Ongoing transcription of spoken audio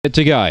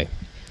To go.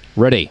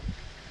 Ready.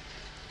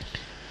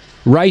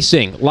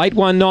 Racing. Late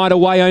one night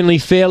away only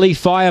fairly.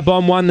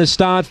 Firebomb won the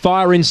start.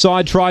 Fire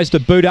Inside tries to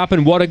boot up,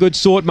 and What a Good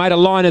Sort made a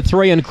line of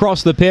three and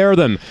crossed the pair of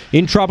them.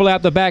 In trouble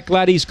out the back,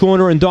 Gladys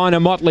Corner and Dinah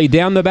Motley.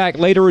 Down the back,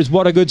 leader is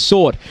What a Good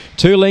Sort.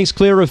 2 lengths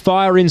clear of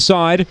Fire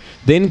Inside.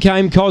 Then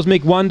came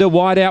Cosmic Wonder.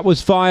 Wide out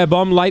was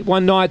Firebomb. Late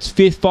one night's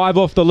fifth, 5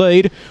 off the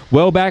lead.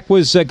 Well back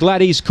was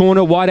Gladys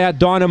Corner. Wide out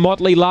Dinah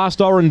Motley.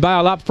 Last Oren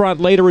Bale. Up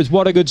front, leader is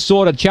What a Good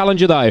Sort. A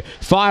challenger though.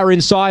 Fire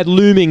Inside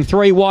looming.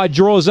 3 wide,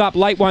 draws up.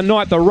 Late one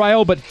night the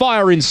rail, but Fire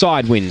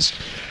Inside wins.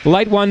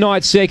 Late one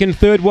night second,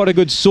 third What a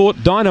Good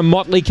Sort. Dinah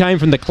Motley came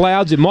from the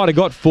clouds. It might have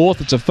got fourth.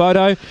 It's a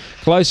photo.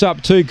 Close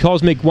up to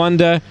Cosmic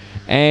Wonder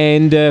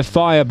and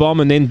Firebomb,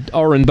 and then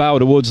Oren Bale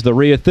towards the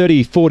rear.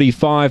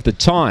 30.45 the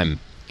time.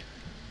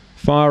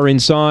 Fire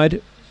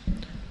Inside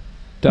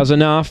does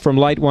enough from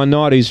late one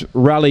night, who's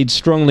rallied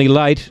strongly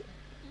late.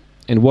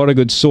 And What a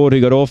Good Sort, who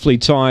got awfully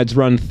tired's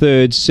run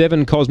third.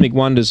 7 Cosmic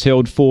Wonders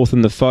held fourth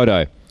in the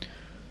photo.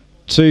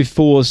 2,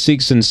 4,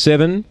 6 and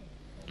 7.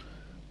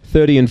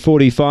 30 and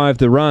 45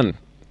 the run.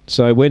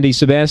 So Wendy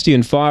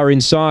Sebastian, Fire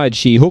Inside.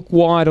 She hooked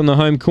wide on the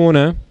home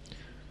corner,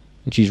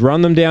 and she's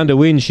run them down to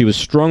win. She was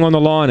strong on the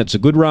line. It's a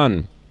good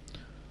run.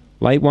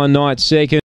 Late one night second.